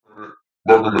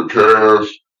Welcome to Cash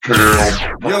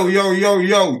Cam.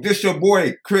 Yo, this your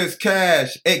boy, Chris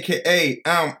Cash, aka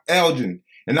I'm Elgin.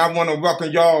 And I want to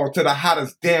welcome y'all to the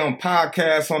hottest damn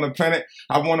podcast on the planet.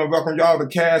 I want to welcome y'all to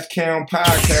Cash Cam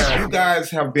Podcast. You guys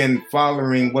have been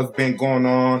following what's been going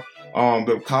on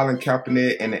with Colin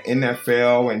Kaepernick and the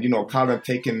NFL, and Colin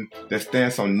taking the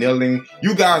stance on kneeling.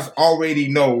 You guys already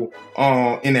know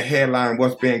in the headline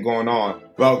what's been going on.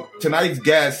 Well, tonight's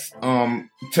guest,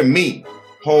 to me,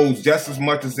 holds just as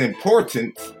much as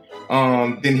importance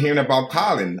than hearing about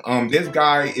Colin. This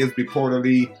guy is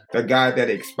reportedly the guy that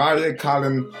inspired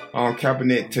Colin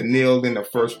Kaepernick to kneel in the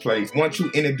first place. Once you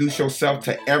introduce yourself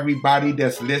to everybody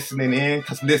that's listening in,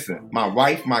 because listen, my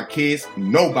wife, my kids,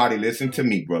 nobody listen to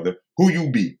me, brother. Who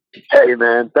you be? Hey,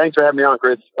 man. Thanks for having me on,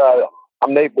 Chris.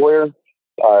 I'm Nate Boyer.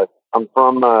 I'm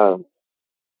from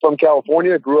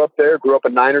California. Grew up there. Grew up a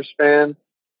Niners fan.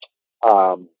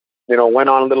 Went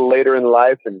on a little later in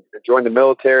life and joined the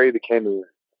military, became a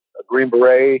Green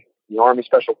Beret in the Army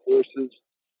Special Forces.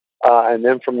 And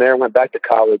then from there went back to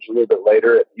college a little bit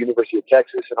later at the University of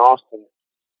Texas in Austin,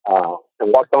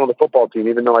 and walked on the football team,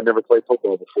 even though I'd never played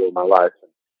football before in my life.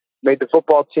 And made the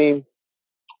football team,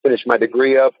 finished my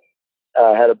degree up,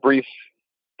 had a brief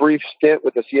stint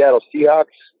with the Seattle Seahawks.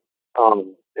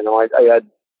 I had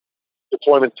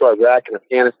deployments to Iraq and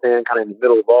Afghanistan, kind of in the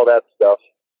middle of all that stuff.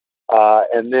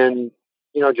 And then,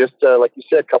 like you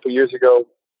said, a couple years ago,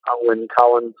 when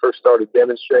Colin first started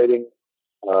demonstrating,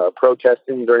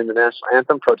 protesting during the national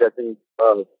anthem, protesting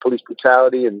police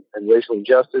brutality and racial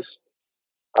injustice,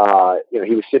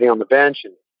 he was sitting on the bench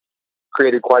and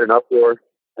created quite an uproar.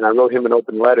 And I wrote him an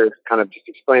open letter, kind of just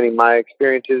explaining my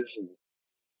experiences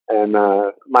and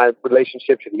my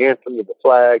relationship to the anthem, to the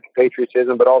flag,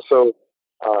 patriotism, but also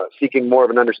seeking more of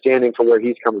an understanding for where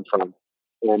he's coming from.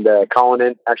 And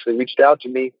Colin actually reached out to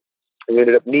me, and we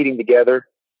ended up meeting together.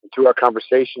 And through our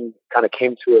conversation, kind of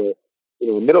came to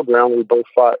a middle ground where we both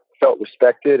felt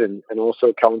respected, and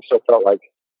also Colin still felt like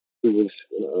he was,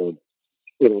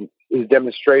 his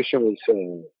demonstration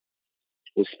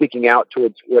was speaking out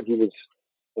towards what he was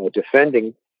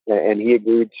defending, and he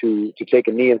agreed to take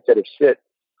a knee instead of sit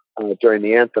during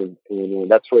the anthem,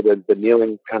 and that's where the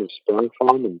kneeling kind of sprung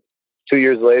from. And 2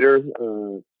 years later,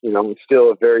 it's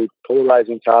still a very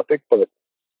polarizing topic, but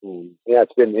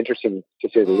it's been interesting to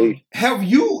say the least. Have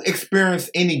you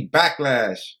experienced any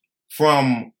backlash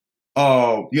from,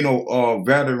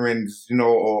 veterans,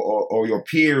 or your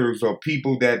peers or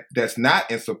people that's not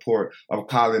in support of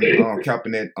Colin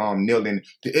Kaepernick kneeling?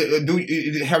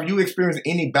 Have you experienced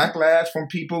any backlash from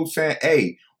people saying,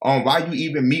 "Hey, why you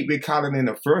even meet with Colin in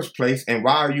the first place, and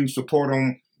why are you support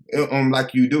him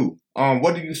like you do?"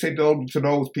 What do you say to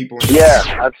those people?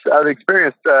 Yeah, I've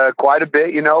experienced quite a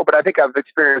bit, but I think I've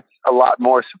experienced a lot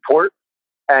more support.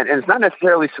 And it's not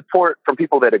necessarily support from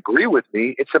people that agree with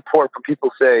me. It's support from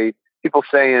people saying,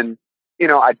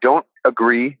 I don't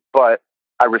agree, but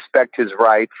I respect his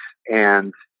rights,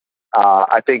 and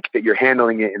I think that you're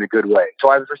handling it in a good way.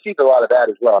 So I've received a lot of that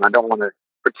as well. And I don't want to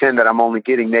pretend that I'm only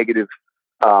getting negative,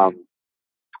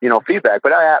 feedback,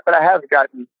 but I have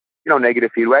gotten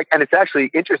negative feedback. And it's actually,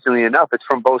 interestingly enough, it's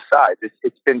from both sides.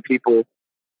 It's been people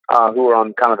who are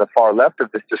on kind of the far left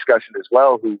of this discussion as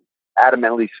well, who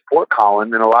adamantly support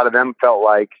Colin. And a lot of them felt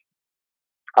like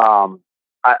I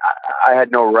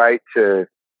had no right to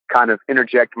kind of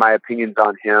interject my opinions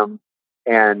on him,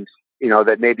 and,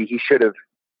 that maybe he should have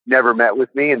never met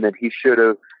with me, and that he should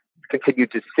have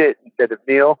continued to sit instead of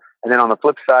kneel. And then on the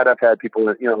flip side, I've had people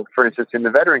that, for instance, in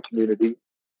the veteran community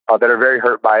that are very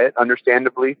hurt by it,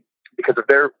 understandably, because of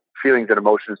their feelings and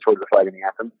emotions towards the flag and the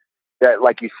anthem, that,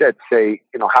 like you said, say,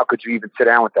 how could you even sit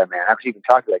down with that man? How could you even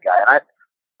talk to that guy? And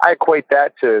I equate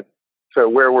that to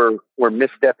where we're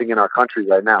misstepping in our country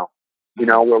right now,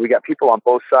 where we got people on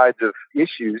both sides of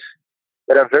issues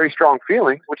that have very strong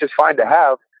feelings, which is fine to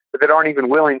have, but that aren't even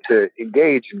willing to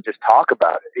engage and just talk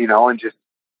about it, and just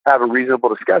have a reasonable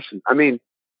discussion. I mean,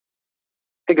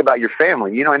 think about your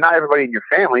family, and not everybody in your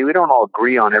family, we don't all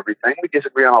agree on everything. We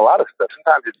disagree on a lot of stuff.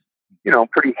 Sometimes it's,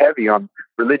 pretty heavy on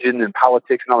religion and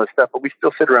politics and all this stuff, but we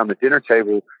still sit around the dinner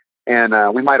table, and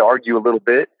we might argue a little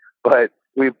bit, but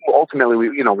we ultimately,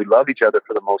 we love each other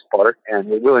for the most part, and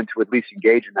we're willing to at least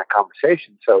engage in that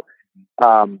conversation. So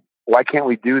why can't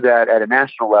we do that at a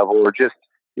national level, or just,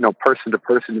 person to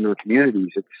person in our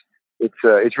communities?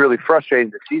 It's really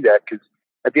frustrating to see that, because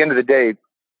at the end of the day,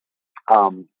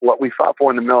 what we fought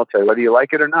for in the military, whether you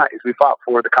like it or not, is we fought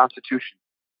for the Constitution.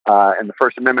 And the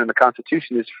First Amendment in the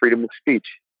Constitution is freedom of speech.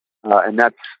 And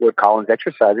that's what Colin's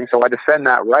exercising. So I defend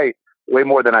that right way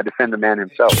more than I defend the man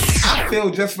himself. I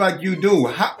feel just like you do.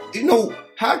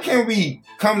 How can we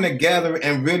come together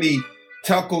and really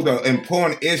tackle the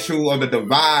important issue of the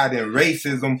divide and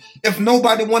racism if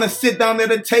nobody want to sit down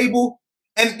at a table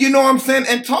and, you know what I'm saying,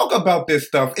 and talk about this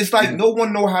stuff? It's like no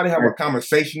one know how to have a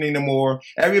conversation anymore.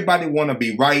 Everybody want to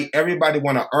be right. Everybody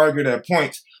want to argue their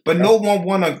points, but no one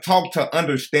want to talk to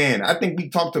understand. I think we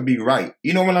talk to be right.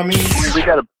 You know what I mean? We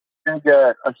got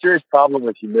a serious problem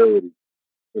with humility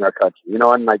in our country. You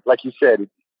know, and like you said,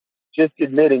 just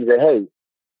admitting that, hey,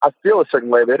 I feel a certain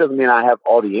way, but it doesn't mean I have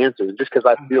all the answers. Just because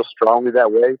I feel strongly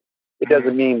that way, it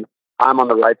doesn't mean I'm on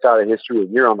the right side of history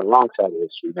and you're on the wrong side of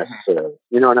history necessarily.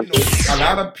 You know what I'm saying? A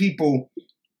lot of people,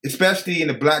 especially in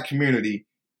the Black community,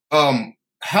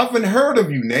 haven't heard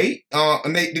of you, Nate.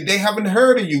 And they haven't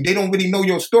heard of you. They don't really know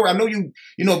your story. I know you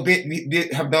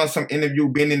have done some interview,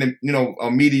 been in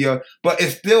the media, but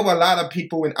it's still a lot of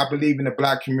people I believe in the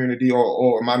Black community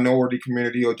or minority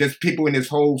community or just people in this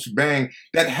whole shebang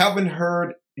that haven't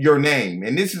heard your name.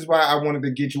 And this is why I wanted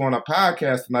to get you on a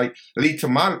podcast tonight, lead to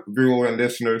my viewer and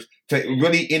listeners, to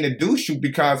really introduce you,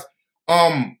 because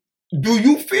do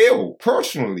you feel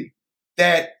personally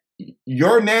that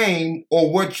your name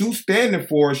or what you standing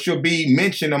for should be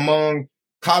mentioned among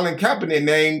Colin Kaepernick's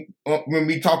name when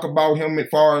we talk about him as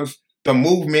far as the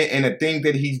movement and the things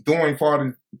that he's doing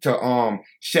for to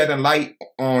shed a light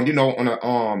on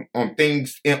on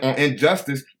things on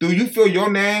injustice? Do you feel your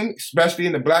name, especially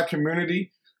in the Black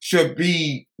community, should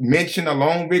be mentioned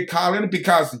along with Colin,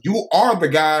 because you are the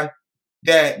guy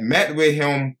that met with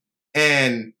him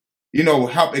and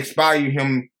helped inspire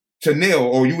him to kneel,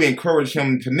 or you encourage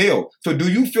him to kneel? So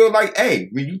do you feel like, hey,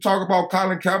 when you talk about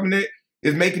Colin Kaepernick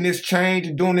is making this change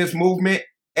and doing this movement,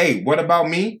 hey, what about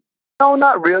me? No,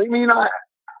 not really. I mean, I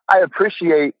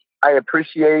appreciate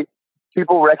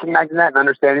people recognizing that and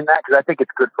understanding that, because I think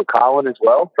it's good for Colin as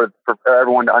well, for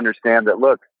everyone to understand that,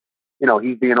 look,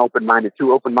 he's being open-minded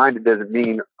too. Open-minded doesn't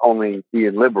mean only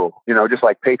being liberal, just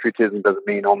like patriotism doesn't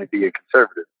mean only being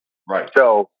conservative. Right.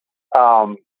 So,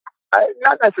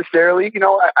 not necessarily,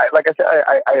 like I said,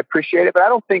 I appreciate it, but I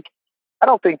don't think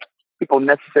people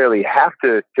necessarily have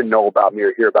to know about me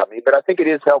or hear about me. But I think it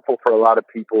is helpful for a lot of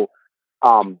people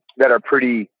that are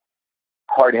pretty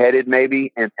hard-headed,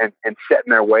 maybe, and set in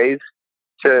their ways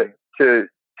to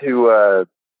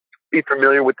be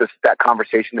familiar with that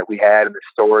conversation that we had and the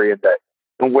story,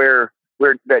 and where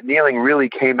that kneeling really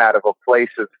came out of a place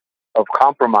of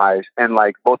compromise and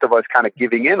like both of us kind of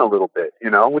giving in a little bit,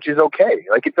 which is okay.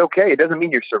 Like, it's okay. It doesn't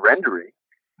mean you're surrendering.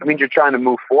 It means you're trying to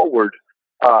move forward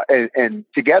and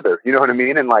together, you know what I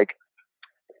mean? And like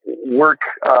work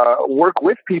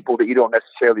with people that you don't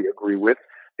necessarily agree with,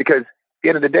 because at the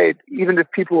end of the day, even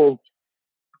if people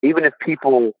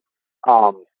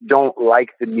don't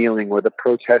like the kneeling or the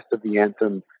protest of the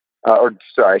anthem, I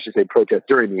should say protest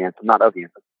during the anthem, not of the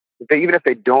anthem. Even if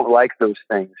they don't like those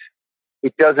things,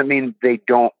 it doesn't mean they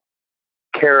don't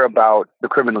care about the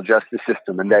criminal justice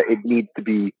system and that it needs to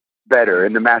be better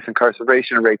and the mass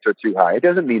incarceration rates are too high. It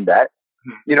doesn't mean that.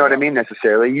 You know what I mean?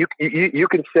 Necessarily. You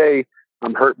can say,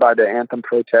 I'm hurt by the anthem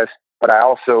protest, but I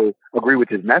also agree with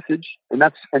his message, and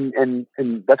that's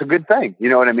a good thing. You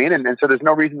know what I mean? And so there's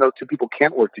no reason those two people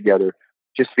can't work together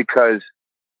just because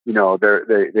they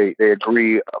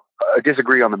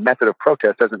disagree on the method of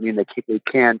protest doesn't mean they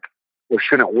can't or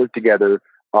shouldn't work together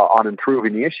on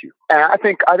improving the issue. And I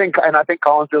think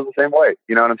Colin feels the same way.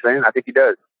 You know what I'm saying? I think he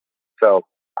does. So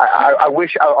I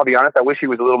wish, I'll be honest, I wish he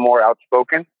was a little more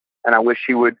outspoken, and I wish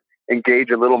he would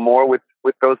engage a little more with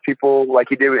those people like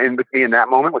he did with me in that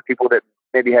moment, with people that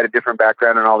maybe had a different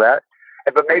background and all that.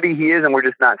 But maybe he is, and we're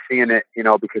just not seeing it,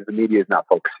 because the media is not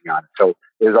focusing on it. So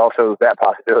there's also that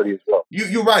possibility as well.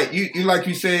 You're right. You like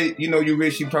you said, you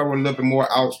wish he probably a little bit more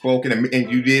outspoken,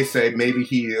 and you did say maybe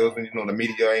he is, and the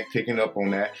media ain't picking up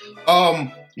on that.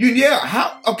 When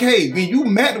you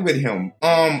met with him,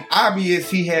 obvious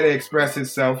he had to express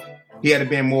himself. He had to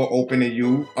be more open than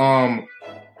you.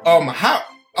 How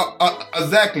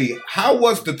exactly? How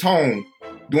was the tone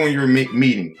during your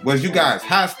meeting? Was you guys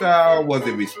hostile? Was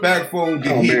it respectful?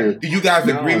 Did you guys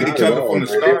agree with each other from the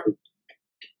start?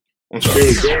 I'm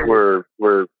sorry.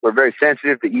 We're very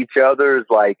sensitive to each other's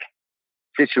like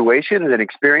situations and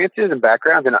experiences and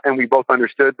backgrounds, and we both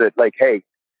understood that, like, hey,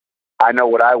 I know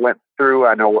what I went through.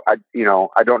 I know I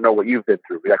don't know what you've been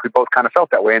through. Like, we both kind of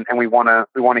felt that way, and we want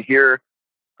to hear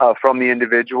from the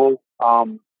individual,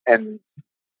 and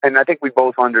I think we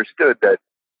both understood that.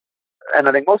 And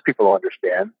I think most people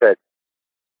understand that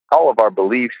all of our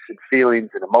beliefs and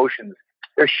feelings and emotions,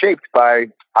 they're shaped by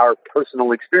our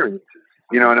personal experiences.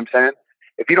 You know what I'm saying?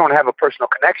 If you don't have a personal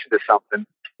connection to something,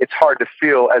 it's hard to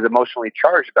feel as emotionally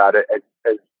charged about it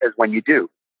as when you do.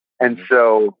 And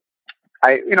so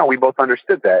we both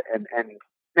understood that. And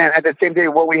man, at the same day,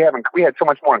 what we had so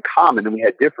much more in common than we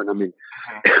had different. I mean,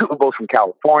 we're both from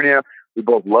California. We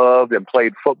both loved and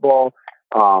played football.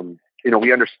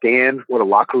 We understand what a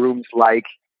locker room's like,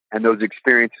 and those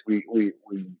experiences we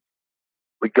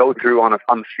go through on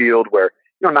the field where,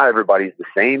 not everybody's the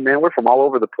same, man. We're from all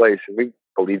over the place, and we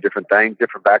believe different things,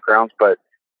 different backgrounds, but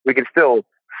we can still,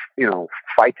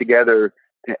 fight together.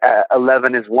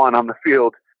 11 is one on the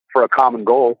field for a common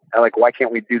goal. And like, why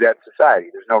can't we do that in society?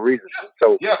 There's no reason.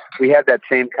 So we had that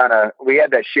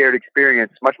shared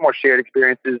experience, much more shared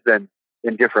experiences than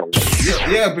different ones.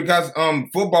 Yeah, because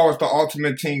football is the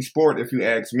ultimate team sport, if you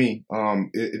ask me.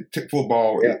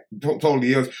 Football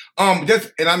totally is.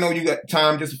 And I know you got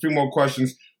time, just a few more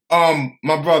questions.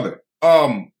 My brother,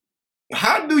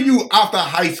 how do you, after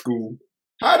high school,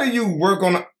 how do you work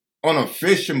on a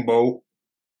fishing boat?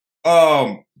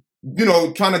 Trying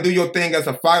to do your thing as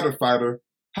a fighter.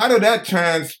 How did that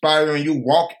transpire and you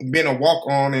being a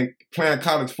walk-on and playing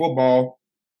college football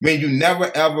when you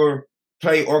never ever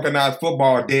play organized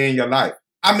football a day in your life?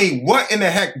 I mean, what in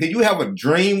the heck? Did you have a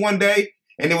dream one day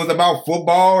and it was about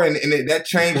football and that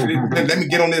changed? Let me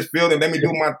get on this field and let me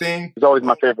do my thing? It's always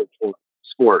my favorite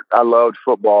sport. I loved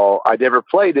football. I never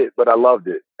played it, but I loved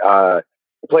it. I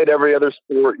played every other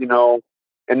sport,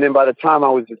 and then by the time I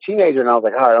was a teenager and I was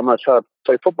like, all right, I'm going to try to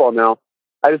play football now,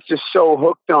 I was just so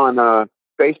hooked on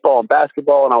baseball and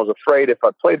basketball, and I was afraid if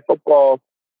I played football,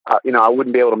 I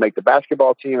wouldn't be able to make the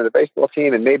basketball team or the baseball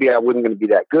team, and maybe I wasn't going to be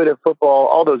that good at football.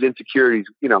 All those insecurities,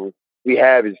 we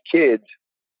have as kids,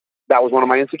 that was one of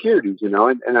my insecurities, and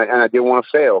I didn't want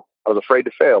to fail. I was afraid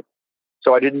to fail.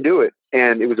 So I didn't do it,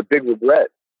 and it was a big regret.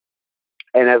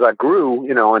 And as I grew,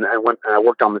 and I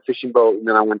worked on the fishing boat, and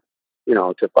then I went,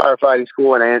 to firefighting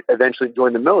school, and I eventually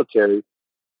joined the military.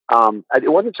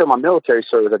 It wasn't until my military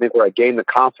service, I think, where I gained the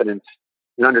confidence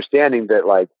and understanding that,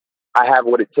 like, I have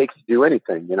what it takes to do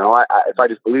anything. If I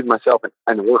just believe in myself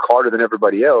and work harder than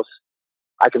everybody else,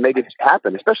 I can make it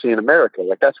happen, especially in America.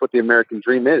 Like, that's what the American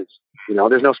dream is.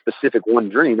 There's no specific one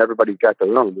dream. Everybody's got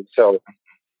their own. And so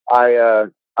I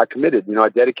committed, I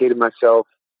dedicated myself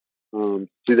to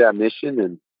that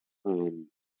mission. And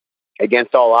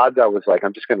against all odds, I was like,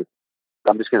 I'm just going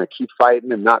to keep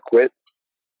fighting and not quit,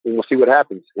 and we'll see what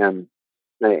happens. And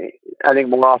I think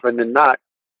more often than not,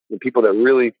 the people that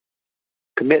really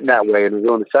commit in that way and are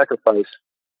willing to sacrifice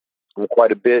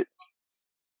quite a bit,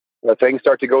 things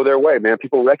start to go their way, man.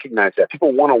 People recognize that.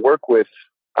 People want to work with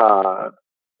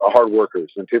hard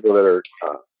workers and people that are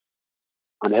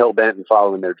on hell bent and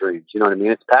following their dreams. You know what I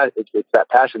mean? It's that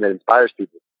passion that inspires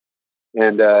people,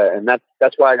 and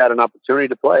that's why I got an opportunity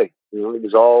to play.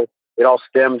 It all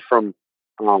stemmed from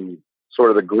sort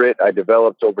of the grit I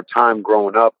developed over time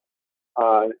growing up,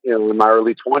 in my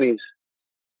early 20s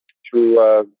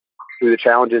through the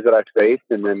challenges that I faced,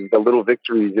 and then the little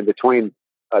victories in between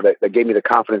that gave me the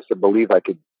confidence to believe I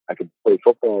could play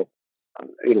football,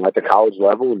 at the college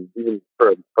level, and even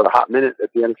for a hot minute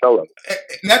at the NFL level.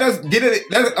 Let us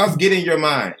get in your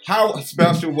mind. How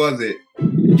special was it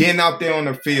getting out there on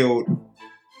the field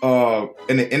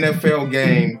in the NFL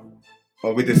game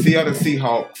with the Seattle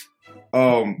Seahawks?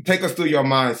 Take us through your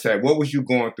mindset. What was you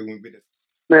going through?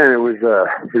 Man, it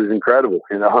was incredible.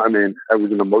 I mean, it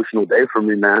was an emotional day for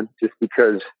me, man, just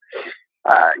because,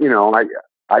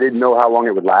 I didn't know how long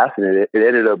it would last, and it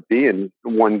ended up being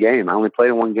one game. I only played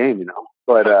in one game,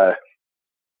 but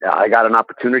I got an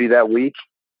opportunity that week,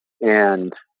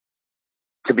 and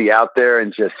to be out there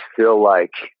and just feel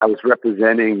like I was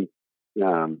representing,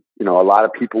 a lot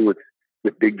of people with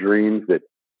big dreams that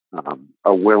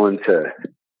are willing to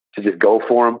just go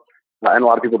for them, and a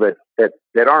lot of people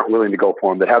that aren't willing to go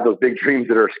for them, that have those big dreams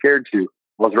that are scared to.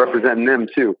 I was representing them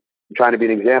too, and trying to be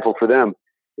an example for them.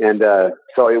 And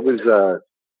so it was,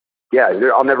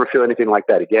 I'll never feel anything like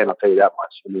that again. I'll tell you that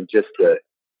much. I mean, just the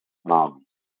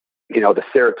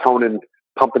serotonin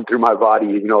pumping through my body,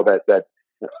 that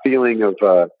feeling of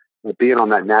being on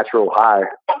that natural high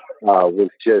was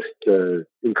just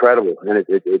incredible. And I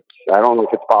don't know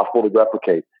if it's possible to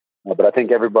replicate, but I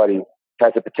think everybody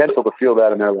has the potential to feel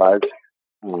that in their lives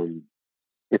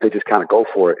if they just kind of go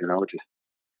for it,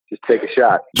 just take a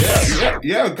shot.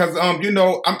 Yeah. Because I'm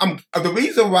the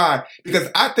reason why, because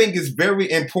I think it's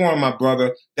very important, my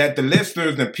brother, that the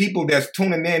listeners and people that's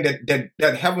tuning in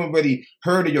that haven't really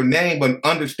heard of your name but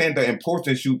understand the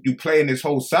importance you play in this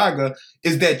whole saga,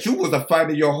 is that you was a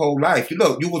fighter your whole life. You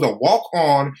was a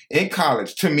walk-on in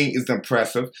college. To me, is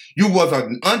impressive. You was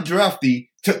an undrafted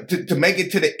to make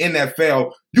it to the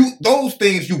NFL. Those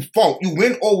things you fought. You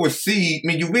went overseas. I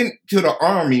mean, you went to the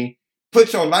Army,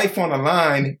 put your life on the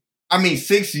line. I mean,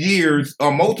 6 years,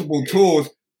 multiple tours.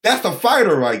 That's a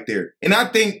fighter right there. And I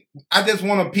think I just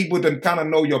want people to kind of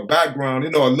know your background, a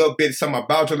little bit, something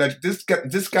about you. Like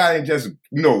this guy ain't just,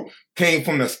 came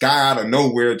from the sky out of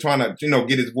nowhere trying to,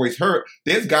 get his voice heard.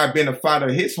 This guy been a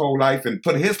fighter his whole life and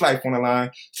put his life on the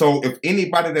line. So if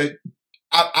anybody that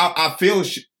I feel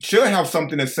should have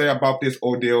something to say about this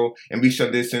ordeal and we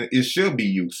should listen, it should be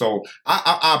you. So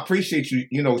I appreciate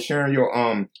you, sharing your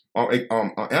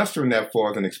answering that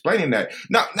for us and explaining that.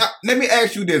 Now let me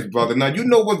ask you this, brother. Now you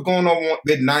know what's going on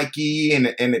with Nike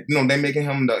and they're making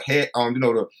him the head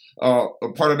the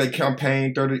part of their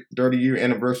campaign, 30-year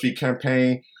anniversary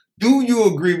campaign. Do you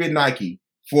agree with Nike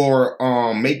for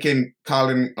making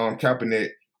Colin Kaepernick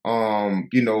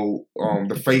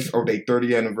the face of their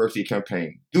 30th anniversary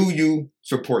campaign? Do you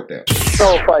support that?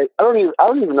 So I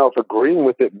don't even know if agreeing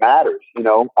with it matters.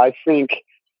 I think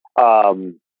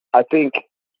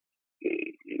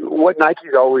what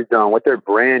Nike's always done, what their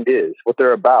brand is, what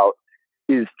they're about,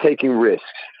 is taking risks,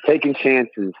 taking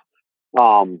chances,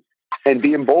 and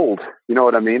being bold. You know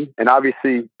what I mean? And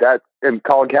obviously and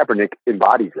Colin Kaepernick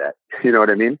embodies that. You know what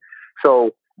I mean?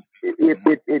 So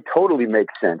it totally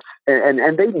makes sense.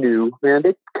 And they knew, man,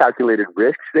 they calculated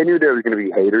risks. They knew there was going to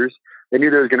be haters. They knew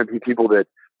there was going to be people that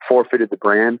forfeited the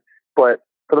brand. But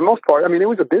for the most part, it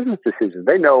was a business decision.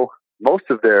 They know most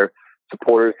of their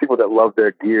supporters, people that love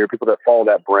their gear, people that follow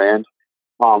that brand,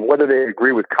 whether they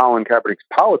agree with Colin Kaepernick's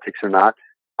politics or not,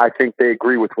 I think they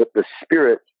agree with what the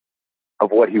spirit of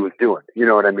what he was doing. You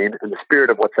know what I mean? And the spirit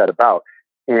of what's that about.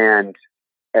 And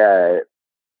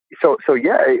so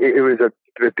yeah, it was a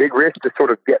big risk to sort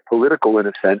of get political in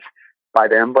a sense by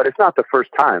them, but it's not the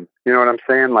first time. You know what I'm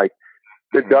saying? Like,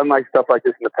 they've done stuff like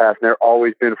this in the past, and they've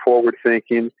always been forward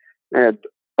thinking. And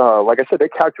like I said, they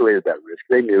calculated that risk.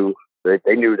 They knew that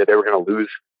they were going to lose.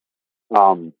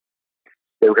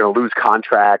 They were going to lose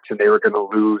contracts, and they were going to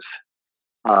lose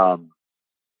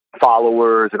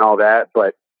followers and all that.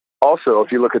 But also,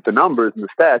 if you look at the numbers and the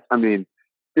stats,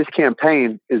 this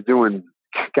campaign is doing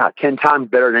 10 times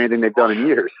better than anything they've done in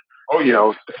years. Oh,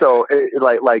 yeah. So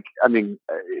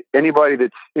anybody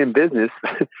that's in business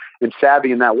and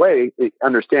savvy in that way, it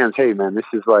understands, hey man, this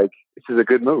is a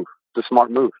good move. It's a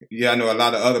smart move. Yeah, I know a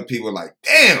lot of other people like,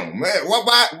 damn man,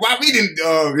 why we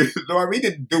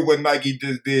didn't do what Nike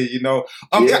just did,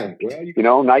 Yeah.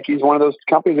 Nike's one of those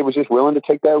companies that was just willing to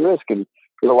take that risk. And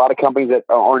there's a lot of companies that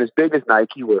aren't as big as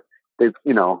Nike where they've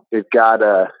got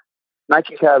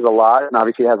Nike has a lot and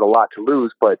obviously has a lot to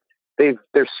lose, but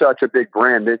they're such a big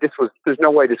brand. There's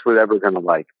no way this was ever going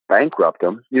to bankrupt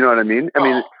them. You know what I mean?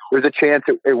 There's a chance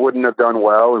it wouldn't have done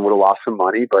well and would have lost some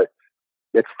money, but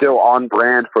it's still on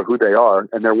brand for who they are,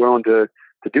 and they're willing to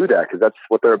do that because that's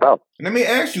what they're about. Let me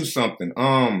ask you something.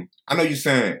 I know you're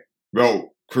saying, bro,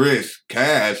 Chris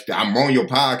Cash, I'm on your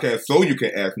podcast, so you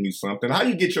can ask me something. How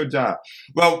you get your job?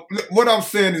 Well, what I'm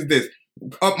saying is this,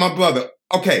 my brother.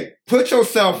 Okay, put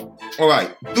yourself. All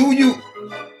right.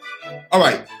 All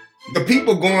right. The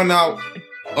people going out,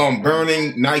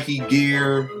 burning Nike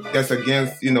gear that's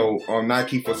against,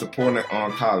 Nike for supporting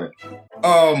Colin.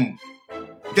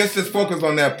 Just focus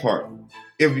on that part.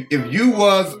 If you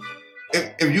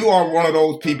are one of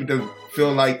those people that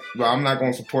feel like, well, I'm not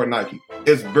going to support Nike,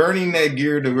 is burning that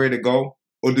gear the way to go,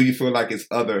 or do you feel like it's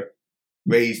other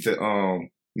ways to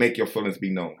make your feelings be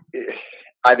known?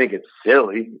 I think it's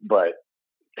silly, but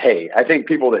hey, I think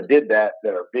people that did that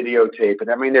are videotaping.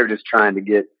 They're just trying to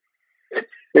get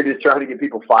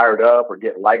people fired up or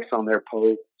get likes on their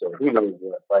posts or who knows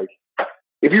what.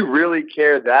 If you really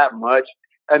care that much,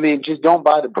 just don't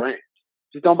buy the brand.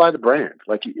 Just don't buy the brand.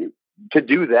 To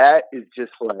do that is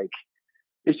just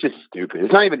it's just stupid.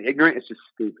 It's not even ignorant. It's just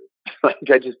stupid.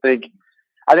 I just think,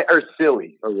 or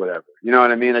silly or whatever. You know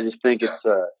what I mean? I just think it's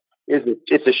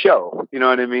a show. You know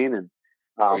what I mean? And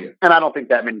I don't think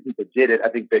that many people did it. I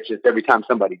think that just every time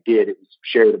somebody did, it was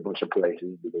shared a bunch of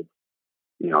places because,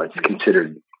 it's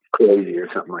considered crazy or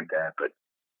something like that. But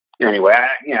anyway,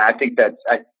 I think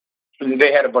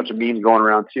they had a bunch of memes going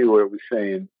around too, where it was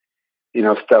saying,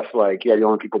 stuff like, the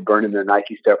only people burning their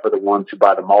Nike stuff are the ones who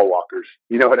buy the mall walkers.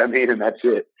 You know what I mean? And that's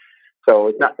it. So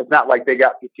it's not like they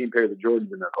got 15 pairs of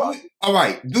Jordans in their closet. All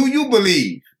right. Do you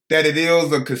believe that it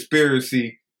is a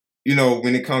conspiracy,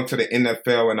 when it comes to the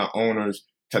NFL and the owners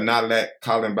to not let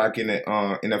Colin back in the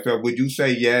NFL? Would you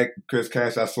say, yeah, Chris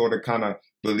Cash, I sort of kind of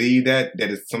believe that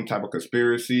it's some type of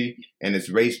conspiracy and it's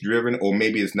race-driven, or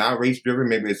maybe it's not race-driven,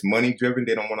 maybe it's money-driven.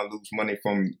 They don't want to lose money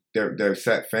from their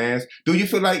set fans. Do you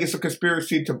feel like it's a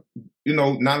conspiracy to,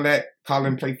 not let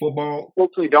Colin play football? I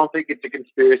actually don't think it's a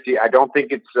conspiracy. I don't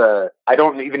think I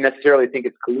don't even necessarily think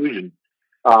it's collusion.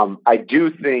 I do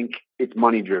think it's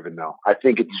money-driven, though. I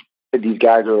think these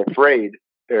guys are afraid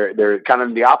they're kind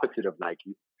of the opposite of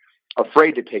Nike,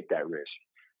 afraid to take that risk,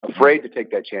 afraid to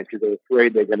take that chance because they're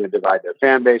afraid they're going to divide their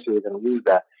fan base or they're going to lose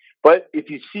that. But if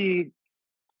you see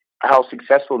how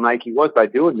successful Nike was by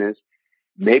doing this,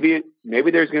 maybe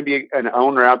there's going to be an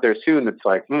owner out there soon that's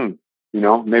like,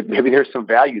 maybe there's some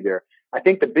value there. I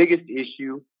think the biggest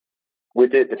issue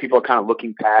with it that people are kind of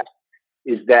looking past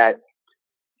is that,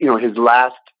 his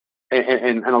last,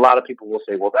 and a lot of people will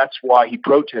say, well, that's why he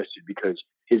protested, because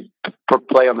his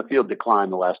play on the field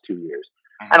declined the last 2 years.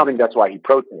 I don't think that's why he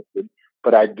protested,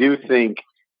 but I do think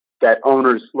that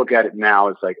owners look at it now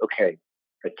as like, okay,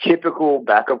 a typical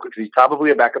backup, because he's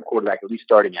probably a backup quarterback, at least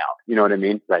starting out. You know what I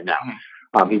mean? Right now.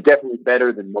 He's definitely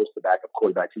better than most of the backup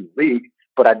quarterbacks in the league,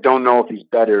 but I don't know if he's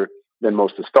better than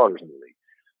most of the starters in the league.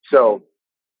 So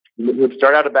we'll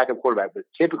start out a backup quarterback, but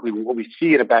typically what we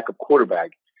see in a backup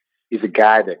quarterback is a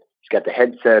guy that he's got the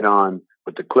headset on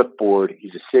with the clipboard.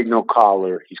 He's a signal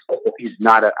caller. He's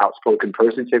not an outspoken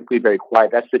person, typically very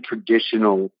quiet. That's the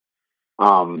traditional,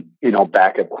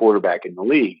 backup quarterback in the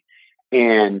league.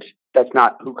 And that's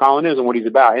not who Colin is and what he's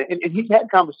about. And he's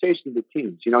had conversations with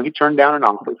teams. He turned down an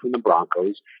offer from the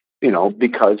Broncos,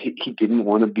 because he didn't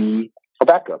want to be a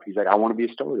backup. He's like, I want to be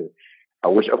a starter.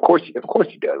 Which of course he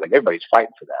does. Like, everybody's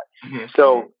fighting for that. Mm-hmm.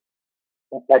 So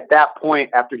at that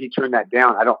point, after he turned that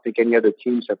down, I don't think any other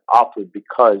teams have offered,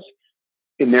 because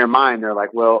in their mind, they're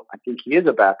like, well, I think he is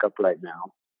a backup right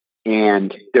now.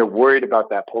 And they're worried about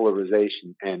that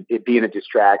polarization and it being a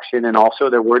distraction. And also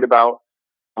they're worried about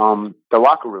the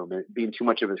locker room and it being too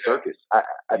much of a circus. I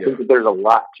think that there's a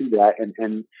lot to that.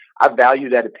 And I value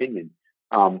that opinion.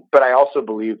 But I also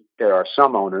believe there are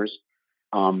some owners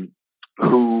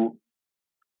who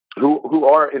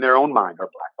are in their own mind are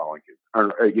blackballing you,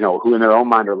 or who in their own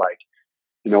mind are like,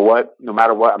 you know what, no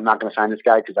matter what, I'm not going to sign this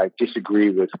guy because I disagree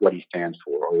with what he stands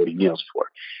for or what he kneels for.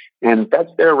 And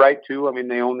that's their right too. I mean,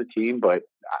 they own the team, but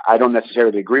I don't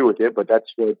necessarily agree with it, but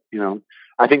that's what,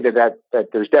 I think that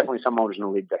there's definitely some owners in the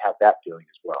league that have that feeling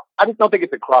as well. I just don't think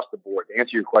it's across the board. To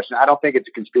answer your question, I don't think it's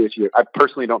a conspiracy. I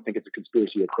personally don't think it's a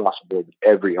conspiracy across the board with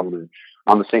every owner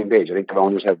on the same page. I think the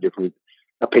owners have different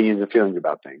opinions and feelings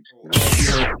about things.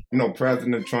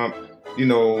 President Trump,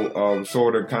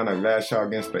 sort of kind of lash out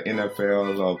against the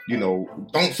NFL of,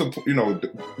 don't support,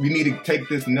 we need to take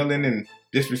this kneeling and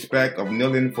disrespect of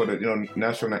kneeling for the,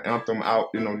 national anthem out.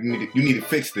 You need to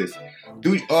fix this.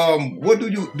 Do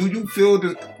you feel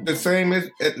the same as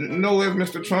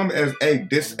Mr. Trump as, hey,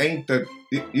 this ain't the,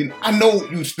 I know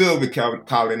you still with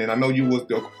Colin, and I know you was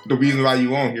the reason why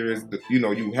you on here is,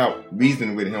 you help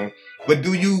reason with him, but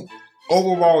do you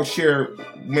overall share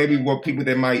maybe what people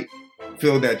that might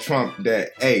feel that Trump,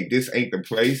 that, hey, this ain't the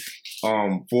place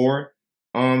for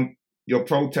your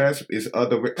protest is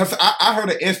other, because I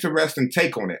heard an interesting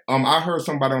take on it. I heard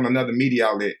somebody on another media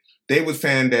outlet, they were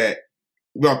saying that,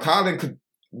 well, Colin could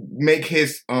make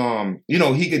his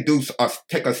he could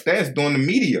take a stance during the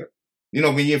media,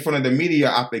 when you're in front of the media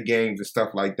after games and stuff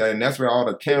like that, and that's where all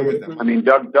the cameras. I mean,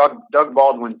 Doug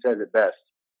Baldwin says it best.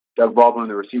 Doug Baldwin,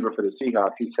 the receiver for the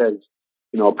Seahawks, he says,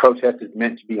 a protest is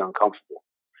meant to be uncomfortable,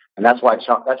 and that's why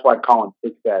Colin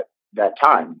picks that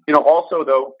time. Also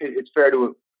though, it's fair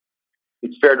to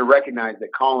recognize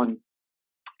that Colin,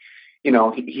 he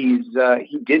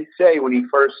did say when he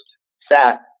first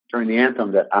sat during the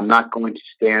anthem that I'm not going to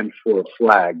stand for a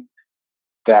flag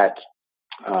that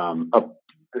I'm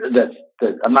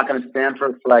not going to stand for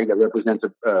a flag that represents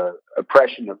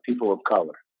oppression of people of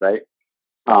color, right?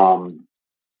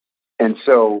 And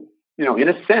so, in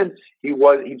a sense, he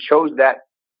chose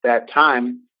that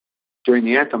time during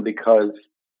the anthem because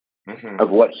of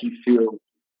what he feels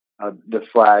the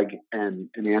flag and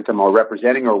the anthem are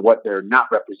representing, or what they're not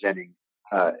representing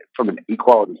from an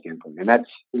equality standpoint. And that's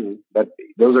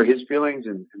those are his feelings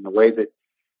and the way that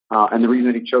and the reason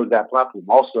that he chose that platform.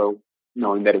 Also,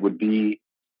 knowing that it would be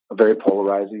a very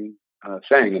polarizing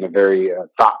thing and a very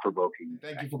thought-provoking.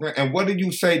 Thank you for that. And what do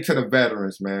you say to the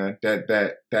veterans, man,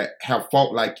 that have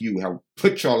fought like you, have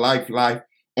put your life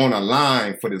on a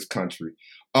line for this country?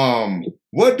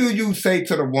 What do you say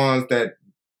to the ones that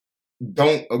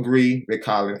don't agree with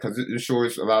Colin? Because it's sure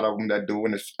it's a lot of them that do,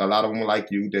 and it's a lot of them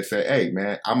like you that say, hey,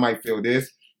 man, I might feel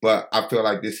this, but I feel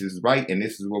like this is right and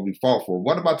this is what we fought for.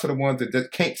 What about to the ones that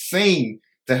just can't seem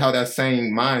to have that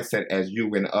same mindset as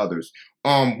you and others?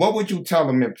 What would you tell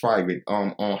them in private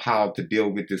on how to deal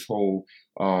with this whole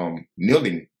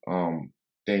kneeling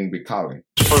thing with Colin?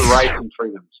 For rights and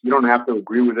freedoms. You don't have to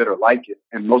agree with it or like it,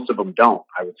 and most of them don't,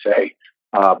 I would say.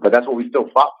 But that's what we still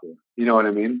fought for. You know what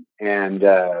I mean? And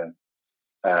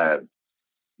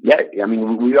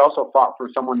we also fought for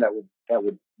someone that that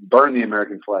would burn the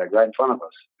American flag right in front of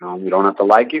us. We don't have to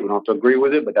like it. We don't have to agree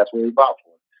with it, but that's what we fought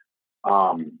for.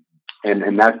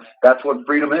 And that's what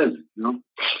freedom is.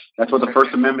 That's what the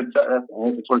First Amendment says.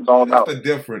 That's what it's all about. What's the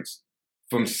difference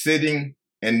from sitting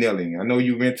and kneeling? I know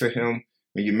you went to him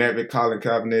when you met with Colin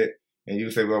Kaepernick, and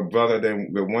you say, "Well, brother, then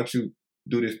once you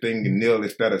do this thing and kneel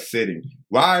instead of sitting."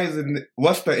 Why is it?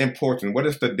 What's the importance? What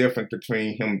is the difference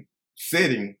between him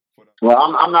sitting?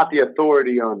 Well, I'm not the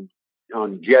authority on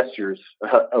gestures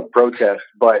of protest,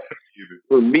 but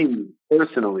for me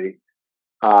personally,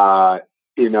 I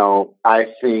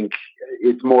think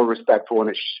it's more respectful and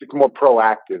it's more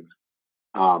proactive,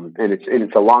 and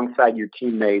it's alongside your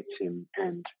teammates.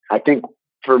 And I think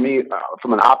for me,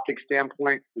 from an optics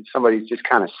standpoint, if somebody's just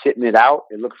kind of sitting it out,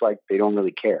 it looks like they don't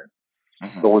really care.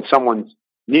 But when someone's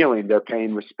kneeling, they're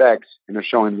paying respects and they're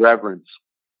showing reverence.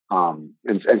 And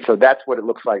so that's what it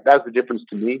looks like. That's the difference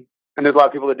to me. And there's a lot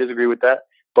of people that disagree with that,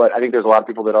 but I think there's a lot of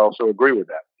people that also agree with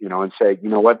that, and say, you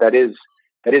know what, that is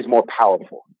more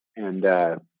powerful. And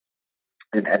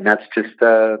that's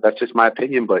just my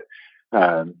opinion, but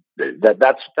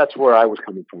that's where I was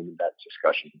coming from in that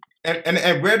discussion. And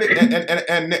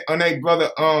brother,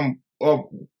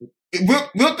 will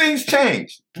things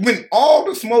change when all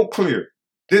the smoke clear?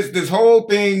 This whole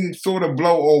thing sort of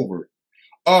blow over.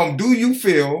 Do you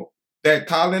feel that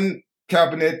Colin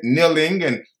Kaepernick kneeling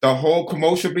and the whole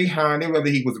commotion behind it, whether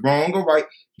he was wrong or right,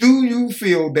 do you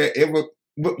feel that it was?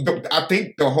 I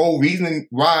think the whole reason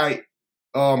why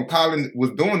Colin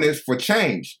was doing this for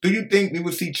change. Do you think we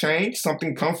would see change,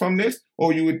 something come from this,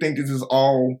 or you would think this is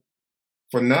all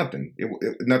for nothing?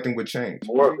 Nothing would change.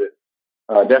 More of it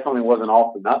definitely wasn't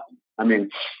all for nothing. I mean,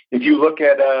 if you look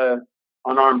at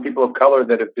unarmed people of color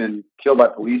that have been killed by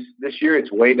police this year,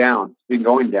 it's way down. It's been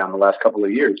going down the last couple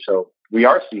of years. So we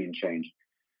are seeing change.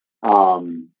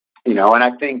 And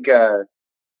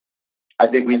I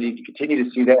think we need to continue to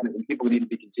see that, and people need to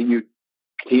be continue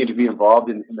to be involved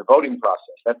in the voting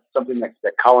process. That's something that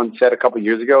Colin said a couple of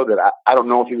years ago that I don't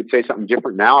know if he would say something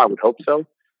different now. I would hope so.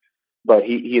 But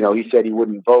he said he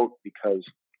wouldn't vote because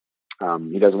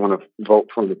he doesn't want to vote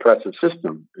for an oppressive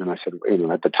system. And I said,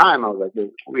 at the time I was like, well,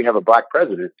 we have a black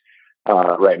president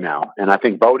right now. And I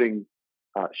think voting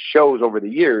shows over the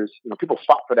years, people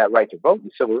fought for that right to vote in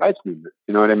the civil rights movement.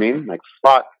 You know what I mean? Like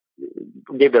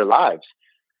gave their lives.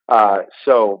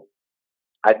 So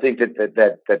I think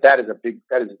that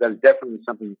is definitely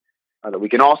something that we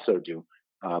can also do.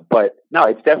 But no,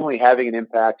 it's definitely having an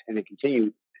impact, and it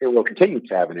will continue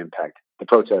to have an impact. The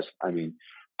protests,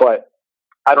 but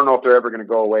I don't know if they're ever going to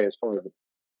go away as far as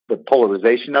the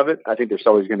polarization of it. I think there's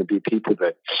always going to be people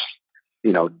that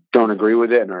don't agree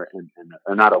with it and are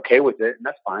not okay with it, and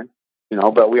that's fine.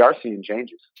 But we are seeing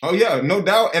changes. Oh yeah, no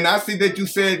doubt. And I see that you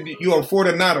said you're a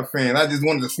 49er fan. I just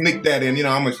wanted to sneak that in.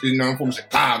 I'm from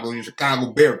Chicago. You're a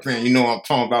Chicago Bear fan. You know what I'm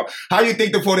talking about. How you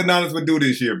think the 49ers would do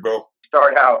this year, bro?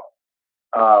 Start out.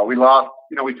 We lost.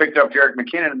 We picked up Jerick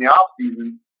McKinnon in the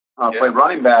offseason, played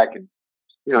running back, and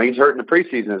he's hurt in the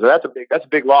preseason. So that's a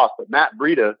big loss. But Matt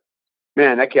Breida,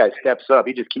 man, that guy steps up.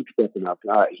 He just keeps stepping up.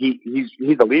 He's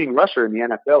the leading rusher in the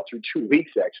NFL through 2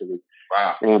 weeks actually.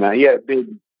 Wow. And he had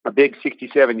a big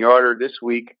 67-yarder this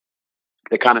week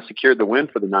that kind of secured the win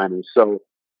for the Niners. So,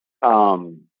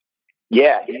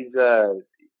 he's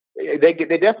they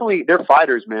definitely, they're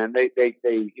fighters, man. They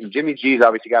Jimmy G's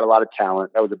obviously got a lot of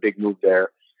talent. That was a big move there.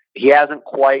 He hasn't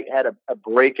quite had a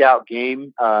breakout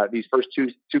game. These first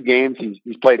two games, he's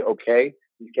played okay.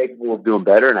 He's capable of doing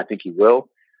better, and I think he will.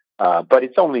 But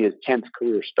it's only his 10th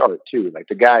career start too. Like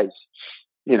the guy's,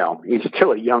 he's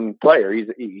still a young player. He's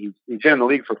been in the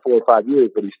league for 4 or 5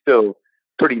 years, but he's still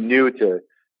pretty new to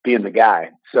being the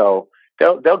guy. So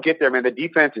they'll get there, man. The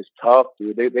defense is tough,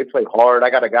 dude. They play hard. I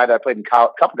got a guy that I played in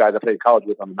college, a couple guys I played in college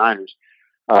with on the Niners.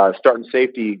 Starting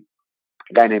safety,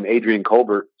 a guy named Adrian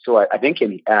Colbert. So I think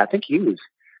he was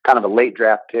kind of a late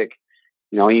draft pick.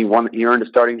 He earned a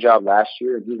starting job last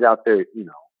year, and he's out there,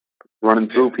 running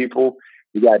through people.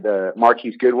 You got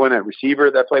Marquise Goodwin at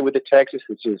receiver that played with the Texas,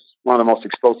 which is one of the most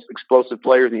explosive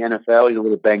players in the NFL. He's a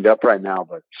little banged up right now,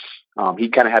 but he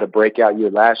kind of had a breakout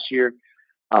year last year.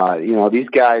 These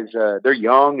guys, they're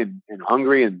young and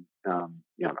hungry, and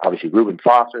obviously Reuben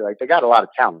Foster. Like they got a lot of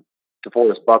talent.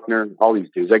 DeForest Buckner, all these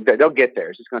dudes. Like they'll get there.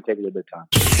 It's just going to take a little bit of time.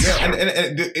 Yeah, and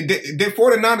the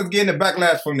 49ers getting the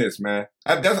backlash from this, man?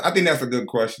 I think that's a good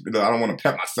question. I don't want to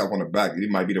pat myself on the back.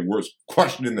 It might be the worst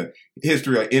question in the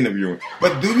history of interviewing.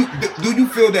 But do you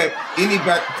feel that any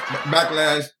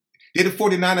backlash? Did the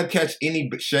 49ers catch any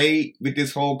shade with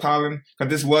this whole Colin?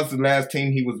 Because this was the last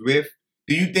team he was with.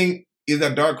 Do you think is a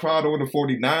dark cloud over the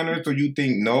 49ers, or you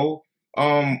think no?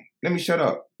 Let me shut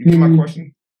up. You get my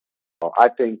question? I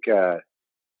think, I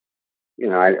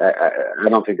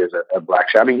don't think there's a black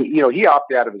shot. I mean, he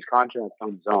opted out of his contract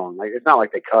on his own. Like, it's not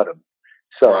like they cut him.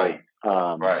 So, Right.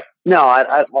 Right. no,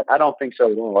 I don't think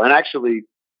so at all. And actually,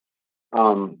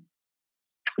 the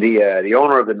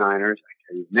owner of the Niners,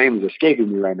 his name is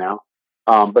escaping me right now,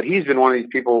 but he's been one of these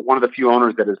people, one of the few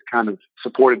owners that has kind of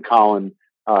supported Colin,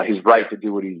 his right to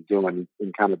do what he's doing,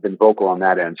 and kind of been vocal on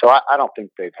that end. So I don't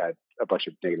think they've had a bunch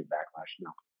of negative backlash.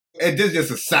 No. And this is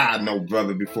just a side note,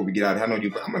 brother, before we get out of here. I know you,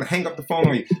 but I'm going to hang up the phone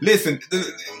on you. Listen,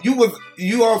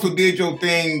 you also did your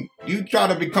thing. You tried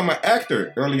to become an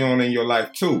actor early on in your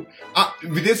life, too.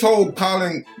 This whole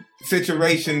Colin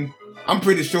situation, I'm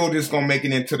pretty sure this is going to make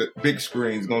it into the big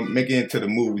screen. It's going to make it into the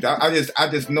movies. I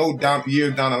just know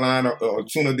years down the line, or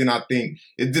sooner than I think,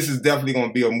 this is definitely going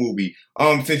to be a movie.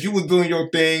 Since you was doing your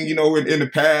thing, in the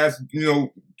past,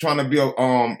 trying to be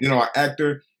an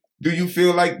actor, do you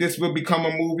feel like this will become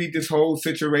a movie, this whole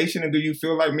situation? And do you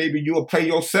feel like maybe you'll play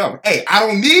yourself? Hey, I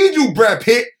don't need you, Brad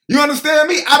Pitt. You understand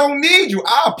me? I don't need you.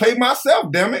 I'll play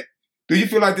myself, damn it. Do you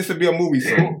feel like this will be a movie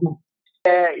soon?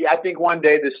 Yeah, I think one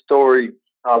day this story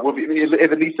will be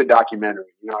at least a documentary.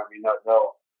 You know what I mean?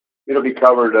 It'll be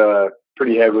covered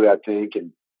pretty heavily, I think.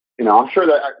 And, I'm sure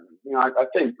that,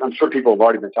 I'm sure people have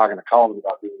already been talking to Colin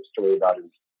about doing a story about his,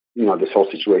 this whole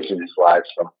situation in his life.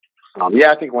 So.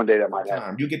 I think one day that might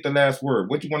happen. You get the last word.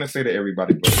 What you want to say to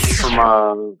everybody?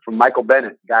 From Michael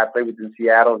Bennett, guy I played with in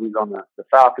Seattle. He's on the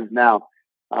Falcons now.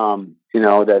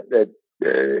 That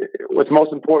what's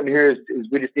most important here is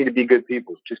we just need to be good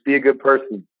people. Just be a good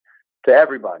person to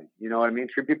everybody. You know what I mean?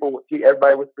 Treat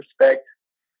everybody with respect.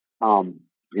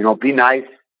 Be nice,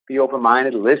 be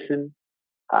open-minded, listen,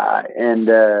 and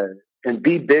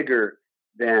be bigger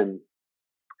than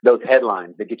those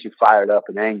headlines that get you fired up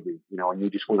and angry, and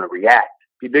you just want to react.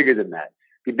 Be bigger than that.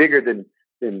 Be bigger than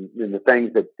the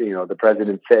things that, the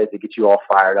president says that get you all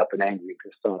fired up and angry.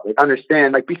 Like,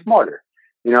 understand, be smarter.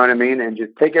 You know what I mean? And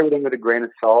just take everything with a grain of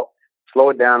salt,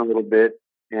 slow it down a little bit,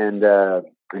 and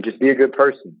just be a good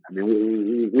person. I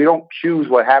mean, we don't choose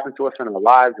what happens to us in our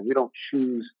lives, and we don't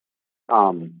choose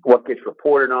what gets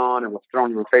reported on and what's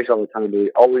thrown in our face all the time. We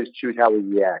always choose how we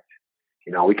react.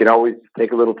 We can always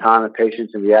take a little time and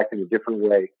patience and react in a different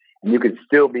way. And you can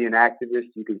still be an activist.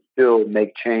 You can still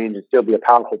make change and still be a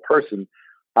powerful person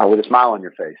with a smile on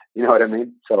your face. You know what I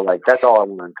mean? So, that's all I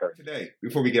want to encourage. Today,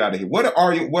 before we get out of here, what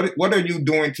are you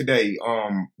doing today?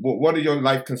 What do your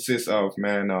life consists of,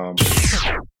 man? I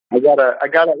have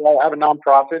a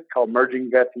nonprofit called Merging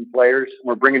Vets and Players.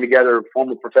 We're bringing together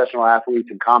former professional athletes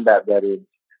and combat veterans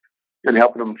and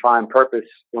helping them find purpose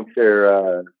once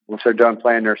they're done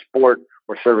playing their sport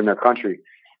or serving their country.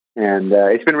 And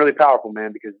it's been really powerful,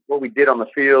 man, because what we did on the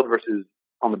field versus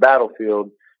on the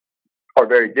battlefield are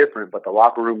very different, but the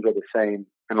locker rooms are the same.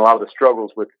 And a lot of the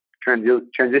struggles with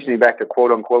transitioning back to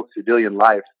quote unquote civilian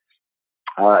life,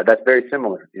 that's very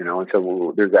similar, and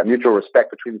so there's that mutual respect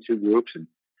between the two groups. And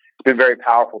it's been very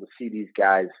powerful to see these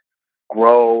guys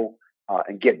grow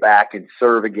and get back and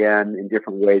serve again in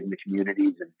different ways in the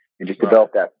communities and just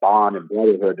develop that bond and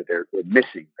brotherhood that they're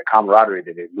missing, the camaraderie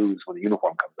that they lose when the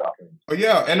uniform comes off. Oh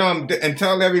yeah, and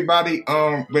tell everybody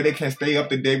where they can stay up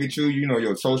to date with you.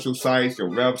 Your social sites, your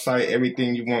website,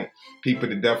 everything you want people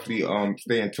to definitely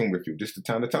stay in tune with you. Just the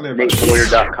time to tell everybody.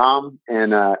 NateBoyer.com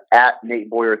and at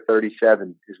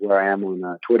NateBoyer37 is where I am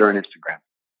on Twitter and Instagram.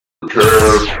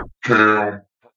 Cash, Cam,